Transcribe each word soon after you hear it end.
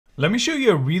Let me show you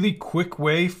a really quick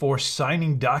way for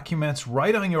signing documents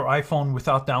right on your iPhone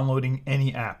without downloading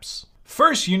any apps.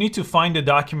 First, you need to find the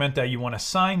document that you want to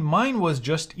sign. Mine was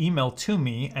just emailed to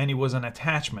me and it was an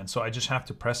attachment. So I just have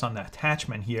to press on the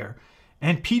attachment here.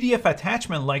 And PDF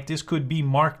attachment like this could be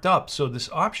marked up. So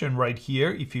this option right here,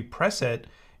 if you press it,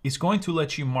 it's going to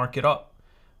let you mark it up.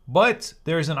 But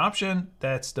there's an option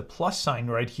that's the plus sign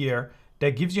right here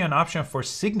that gives you an option for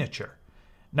signature.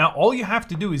 Now, all you have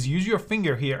to do is use your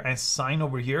finger here and sign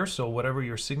over here. So whatever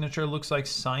your signature looks like,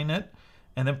 sign it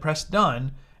and then press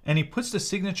done. And it puts the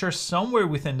signature somewhere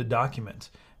within the document.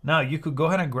 Now you could go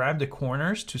ahead and grab the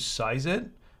corners to size it.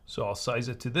 So I'll size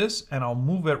it to this and I'll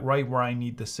move it right where I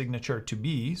need the signature to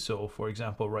be. So for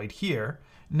example, right here.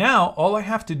 Now, all I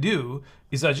have to do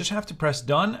is I just have to press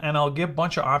done and I'll get a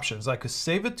bunch of options. I could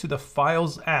save it to the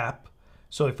Files app.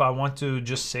 So if I want to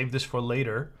just save this for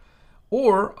later,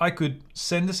 or I could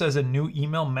send this as a new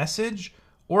email message,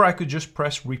 or I could just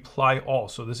press reply all.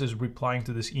 So this is replying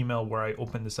to this email where I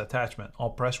open this attachment. I'll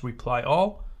press reply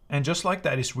all. And just like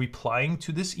that, it's replying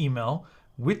to this email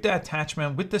with the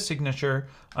attachment, with the signature.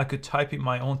 I could type in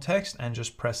my own text and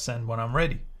just press send when I'm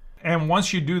ready. And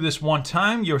once you do this one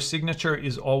time, your signature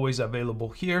is always available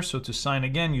here. So to sign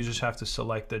again, you just have to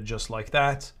select it just like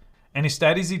that. And it's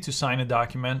that easy to sign a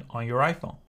document on your iPhone.